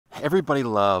everybody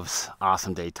loves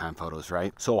awesome daytime photos,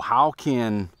 right? So how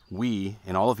can we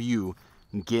and all of you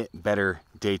get better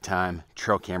daytime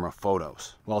trail camera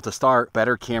photos? Well, to start,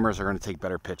 better cameras are going to take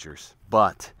better pictures,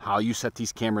 but how you set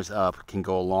these cameras up can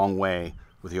go a long way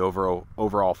with the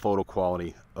overall photo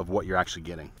quality of what you're actually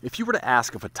getting. If you were to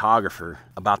ask a photographer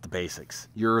about the basics,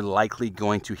 you're likely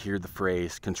going to hear the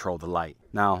phrase control the light.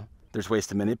 Now, there's ways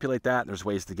to manipulate that, there's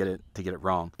ways to get it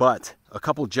wrong. But a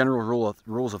couple general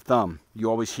rules of thumb. You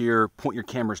always hear point your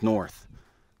cameras north.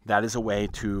 That is a way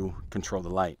to control the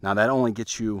light. Now that only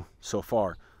gets you so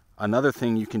far. Another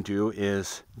thing you can do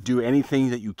is do anything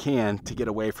that you can to get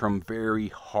away from very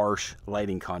harsh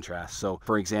lighting contrast. So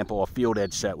for example, a field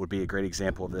edge set would be a great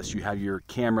example of this. You have your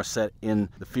camera set in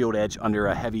the field edge under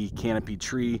a heavy canopy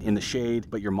tree in the shade,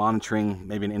 but you're monitoring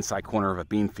maybe an inside corner of a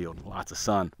bean field, lots of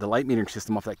sun. The light metering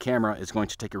system off that camera is going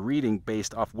to take a reading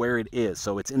based off where it is.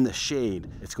 So it's in the shade.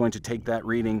 It's going to take that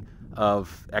reading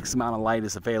of X amount of light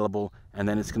is available, and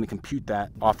then it's going to compute that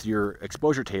off your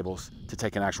exposure tables to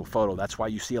take an actual photo. That's why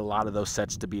you see a lot of those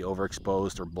sets to be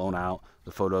overexposed or blown out.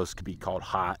 The photos could be called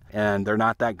hot, and they're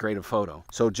not that great of photo.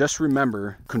 So just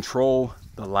remember, control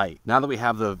the light. Now that we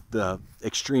have the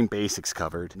extreme basics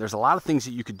covered, there's a lot of things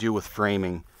that you could do with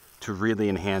framing to really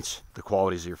enhance the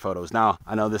qualities of your photos. Now,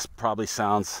 I know this probably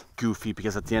sounds goofy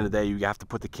because at the end of the day, you have to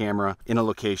put the camera in a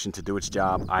location to do its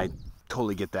job. I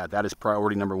totally get that. That is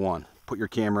priority number one. Put your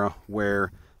camera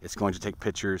where it's going to take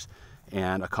pictures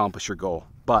and accomplish your goal.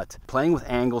 But playing with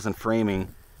angles and framing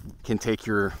can take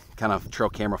your kind of trail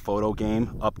camera photo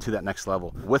game up to that next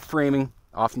level. With framing,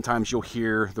 oftentimes you'll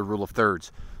hear the rule of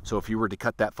thirds. So if you were to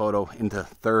cut that photo into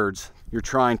thirds, you're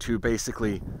trying to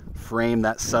basically frame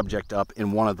that subject up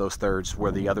in one of those thirds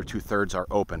where the other 2/3 are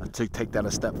open. To take that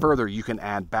a step further, you can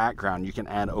add background, you can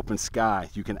add open sky,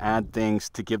 you can add things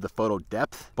to give the photo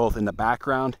depth, both in the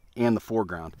background and the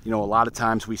foreground. You know, a lot of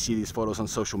times we see these photos on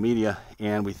social media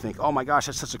and we think, oh my gosh,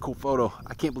 that's such a cool photo.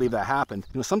 I can't believe that happened.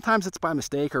 You know, sometimes it's by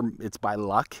mistake or it's by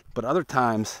luck, but other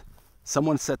times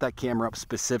someone set that camera up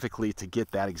specifically to get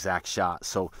that exact shot.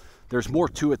 So there's more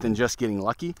to it than just getting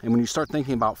lucky. And when you start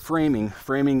thinking about framing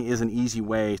is an easy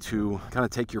way to kind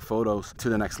of take your photos to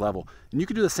the next level. And you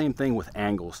can do the same thing with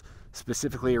angles,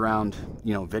 specifically around,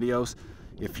 you know, videos.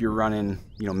 If you're running,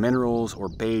 you know, minerals or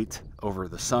bait over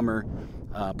the summer,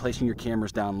 placing your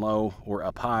cameras down low or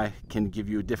up high can give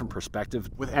you a different perspective.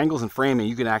 With angles and framing,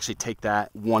 you can actually take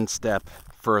that one step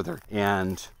further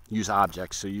and use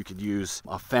objects. So you could use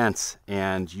a fence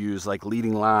and use like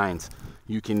leading lines.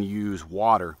 You can use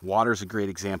water. Water is a great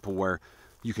example where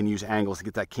you can use angles to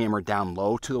get that camera down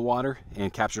low to the water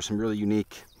and capture some really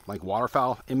unique like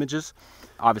waterfowl images.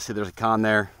 Obviously there's a con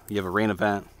there. You have a rain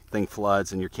event, thing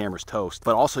floods and your camera's toast.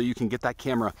 But also you can get that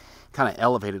camera kind of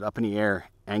elevated up in the air,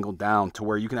 angled down to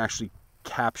where you can actually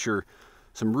capture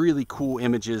some really cool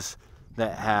images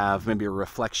that have maybe a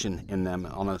reflection in them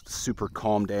on a super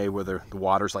calm day where the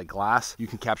water's like glass. You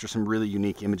can capture some really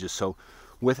unique images. So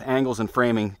with angles and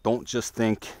framing, don't just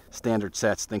think standard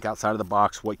sets. Think outside of the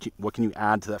box. What can you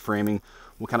add to that framing?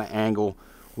 What kind of angle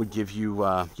would give you,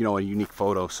 you know, a unique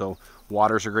photo? So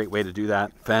water's a great way to do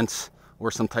that. Fence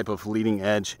or some type of leading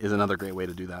edge is another great way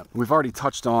to do that. We've already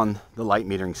touched on the light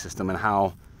metering system and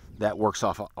how that works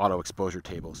off of auto exposure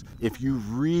tables. If you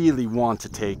really want to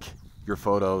take your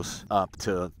photos up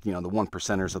to, you know, the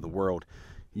 1%ers of the world,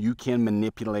 you can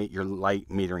manipulate your light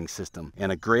metering system.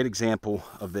 And a great example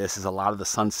of this is a lot of the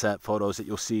sunset photos that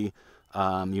you'll see,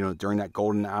 you know, during that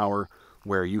golden hour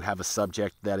where you have a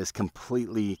subject that is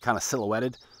completely kind of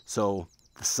silhouetted. So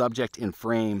the subject in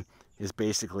frame is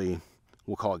basically,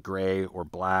 we'll call it gray or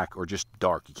black or just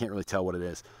dark. You can't really tell what it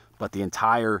is. But the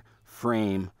entire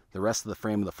frame, the rest of the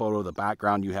frame of the photo, the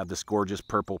background, you have this gorgeous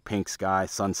purple, pink sky,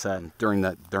 sunset during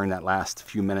that last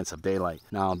few minutes of daylight.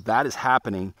 Now that is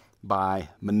happening by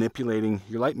manipulating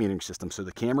your light metering system. So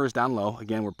the camera is down low.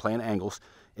 Again, we're playing angles.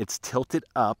 It's tilted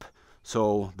up.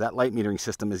 So that light metering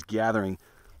system is gathering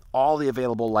all the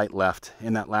available light left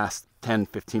in that last 10,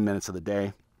 15 minutes of the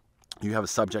day. You have a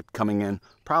subject coming in,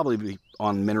 probably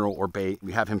on mineral or bait.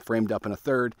 We have him framed up in a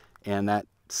third, and that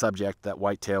subject, that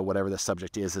whitetail, whatever the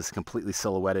subject is completely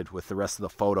silhouetted with the rest of the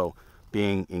photo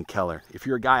being in color. If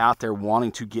you're a guy out there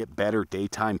wanting to get better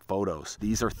daytime photos,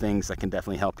 these are things that can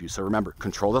definitely help you. So remember,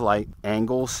 control the light,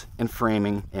 angles and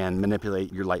framing, and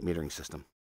manipulate your light metering system.